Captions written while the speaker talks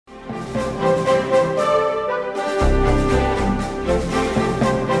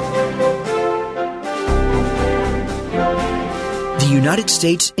United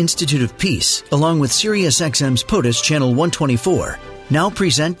States Institute of Peace, along with SiriusXM's POTUS Channel 124, now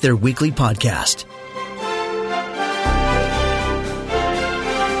present their weekly podcast.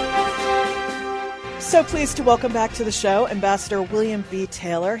 So pleased to welcome back to the show Ambassador William B.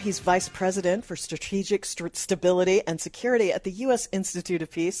 Taylor. He's Vice President for Strategic Stability and Security at the U.S. Institute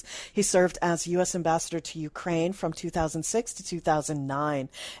of Peace. He served as U.S. Ambassador to Ukraine from 2006 to 2009.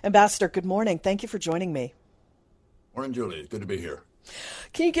 Ambassador, good morning. Thank you for joining me. Morning, Julie. Good to be here.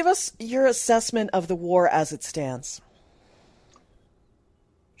 Can you give us your assessment of the war as it stands?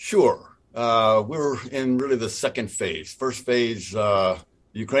 Sure. We're in really the second phase. First phase, the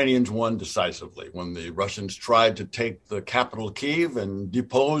Ukrainians won decisively when the Russians tried to take the capital, Kyiv, and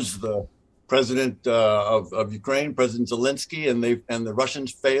depose the president of Ukraine, President Zelensky, and the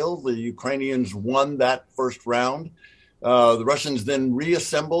Russians failed. The Ukrainians won that first round. The Russians then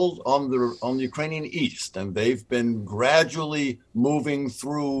reassembled on the Ukrainian east, and they've been gradually moving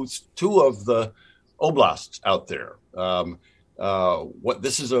through two of the oblasts out there.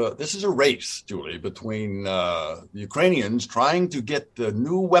 This is a race, Julie, between the Ukrainians trying to get the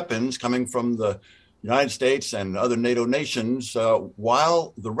new weapons coming from the United States and other NATO nations,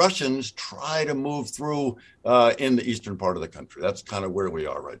 while the Russians try to move through in the eastern part of the country. That's kind of where we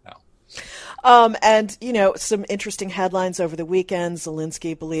are right now. And, you know, some interesting headlines over the weekend.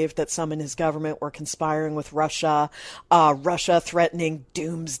 Zelensky believed that some in his government were conspiring with Russia, Russia threatening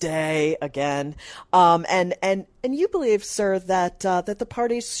doomsday again. And you believe, sir, that the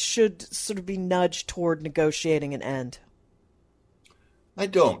parties should sort of be nudged toward negotiating an end. I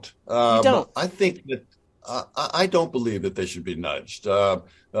don't. You don't? I think that I don't believe that they should be nudged.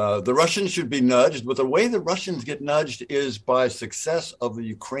 The Russians should be nudged, but the way the Russians get nudged is by success of the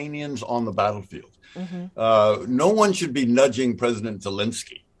Ukrainians on the battlefield. Mm-hmm. No one should be nudging President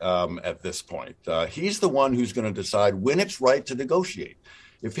Zelensky at this point. He's the one who's going to decide when it's right to negotiate.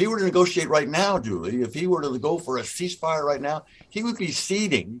 If he were to negotiate right now, Julie, if he were to go for a ceasefire right now, he would be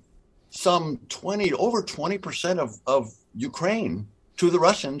ceding some over 20% of Ukraine to the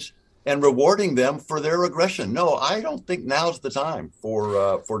Russians and rewarding them for their aggression. No, I don't think now's the time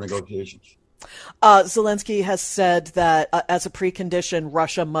for negotiations. Zelensky has said that as a precondition,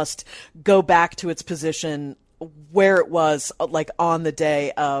 Russia must go back to its position where it was, like on the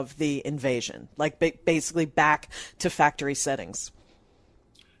day of the invasion, like basically back to factory settings.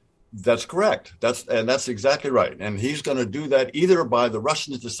 That's correct. That's exactly right. And he's going to do that either by the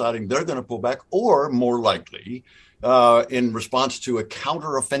Russians deciding they're going to pull back, or more likely, in response to a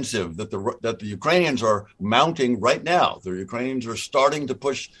counteroffensive that the Ukrainians are mounting right now. The Ukrainians are starting to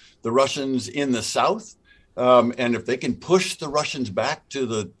push the Russians in the south, and if they can push the Russians back to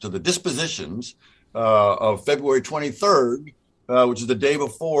the dispositions of February 23rd, which is the day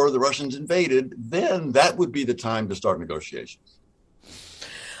before the Russians invaded, then that would be the time to start negotiations.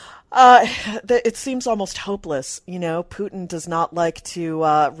 It seems almost hopeless. You know, Putin does not like to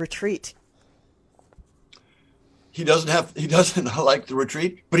retreat. He doesn't like to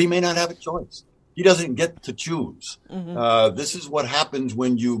retreat, but he may not have a choice. He doesn't get to choose. Mm-hmm. This is what happens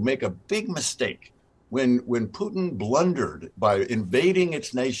when you make a big mistake. When Putin blundered by invading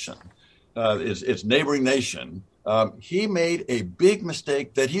its nation, its neighboring nation, he made a big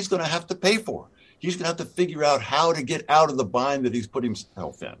mistake that he's going to have to pay for. He's going to have to figure out how to get out of the bind that he's put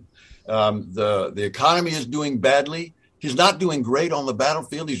himself in. The economy is doing badly. He's not doing great on the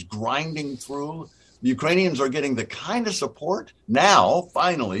battlefield. He's grinding through. The Ukrainians are getting the kind of support now,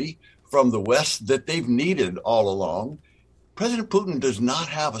 finally, from the West that they've needed all along. President Putin does not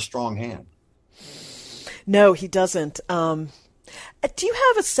have a strong hand. No, he doesn't. Do you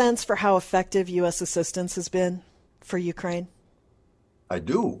have a sense for how effective U.S. assistance has been for Ukraine? I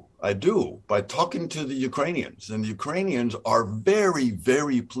do. By talking to the Ukrainians. And the Ukrainians are very,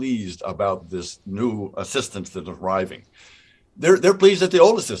 very pleased about this new assistance that's arriving. They're pleased at the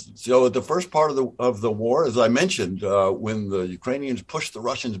old assistance. So at the first part of the war, as I mentioned, when the Ukrainians pushed the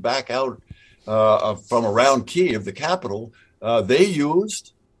Russians back out from around Kyiv, the capital, they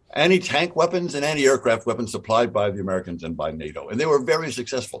used anti-tank weapons and anti-aircraft weapons supplied by the Americans and by NATO. And they were very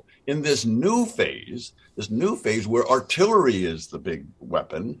successful. In this new phase where artillery is the big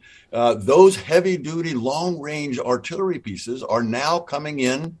weapon, those heavy-duty, long-range artillery pieces are now coming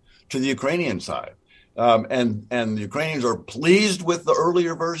in to the Ukrainian side. And the Ukrainians are pleased with the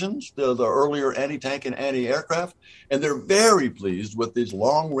earlier versions, the earlier anti-tank and anti-aircraft, and they're very pleased with these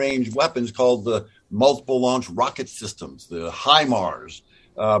long-range weapons called the multiple launch rocket systems, the HIMARS.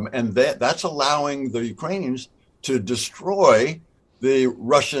 And that's allowing the Ukrainians to destroy the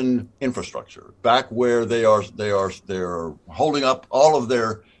Russian infrastructure back where they're holding up all of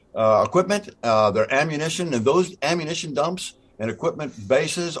their equipment, their ammunition, and those ammunition dumps and equipment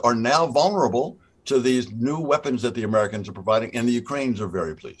bases are now vulnerable to these new weapons that the Americans are providing, and the Ukrainians are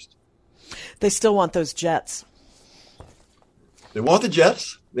very pleased. They still want those jets. They want the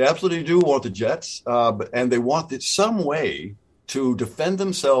jets. They absolutely do want the jets, and they want some way to defend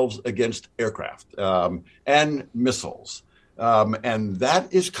themselves against aircraft and missiles. And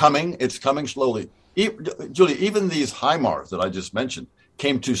that is coming. It's coming slowly. Julie, even these HIMARS that I just mentioned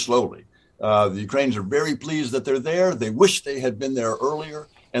came too slowly. The Ukrainians are very pleased that they're there. They wish they had been there earlier.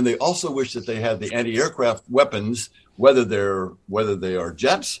 And they also wish that they had the anti-aircraft weapons, whether they are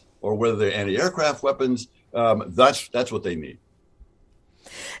jets or whether they're anti-aircraft weapons. That's what they need.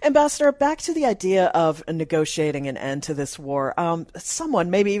 Ambassador, back to the idea of negotiating an end to this war.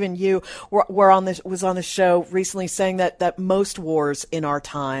 Someone, maybe even you, was on the show recently saying that most wars in our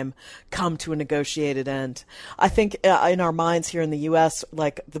time come to a negotiated end. I think in our minds here in the U.S.,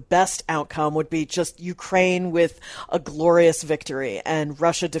 like the best outcome would be just Ukraine with a glorious victory and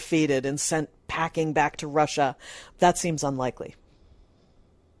Russia defeated and sent packing back to Russia. That seems unlikely.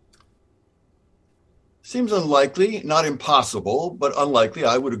 Seems unlikely, not impossible, but unlikely.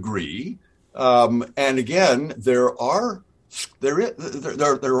 I would agree. And again, there are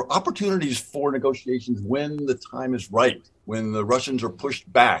opportunities for negotiations when the time is right, when the Russians are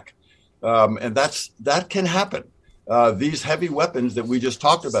pushed back, and that can happen. These heavy weapons that we just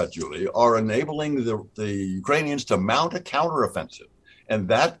talked about, Julie, are enabling the Ukrainians to mount a counteroffensive, and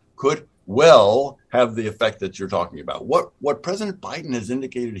that could well have the effect that you're talking about. What President Biden has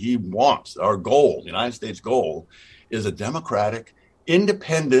indicated he wants, our goal, the United States goal, is a democratic,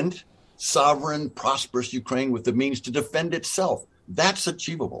 independent, sovereign, prosperous Ukraine with the means to defend itself. That's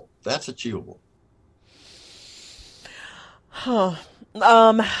achievable. Huh.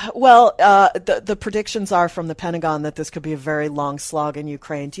 The predictions are from the Pentagon that this could be a very long slog in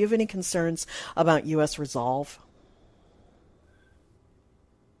Ukraine. Do you have any concerns about U.S. resolve?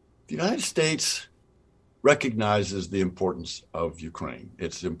 The United States recognizes the importance of Ukraine.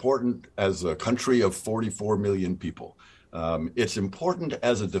 It's important as a country of 44 million people. It's important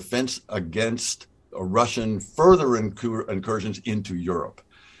as a defense against Russian further incursions into Europe.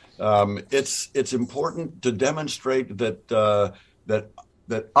 It's important to demonstrate that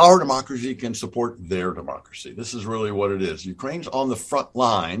our democracy can support their democracy. This is really what it is. Ukraine's on the front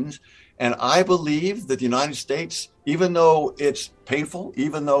lines. And I believe that the United States, even though it's painful,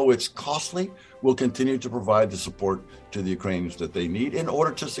 even though it's costly, will continue to provide the support to the Ukrainians that they need in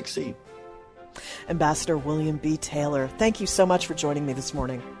order to succeed. Ambassador William B. Taylor, thank you so much for joining me this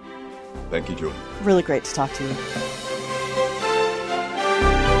morning. Thank you, Julie. Really great to talk to you.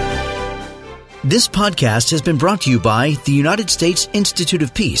 This podcast has been brought to you by the United States Institute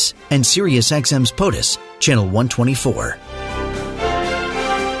of Peace and SiriusXM's POTUS, Channel 124.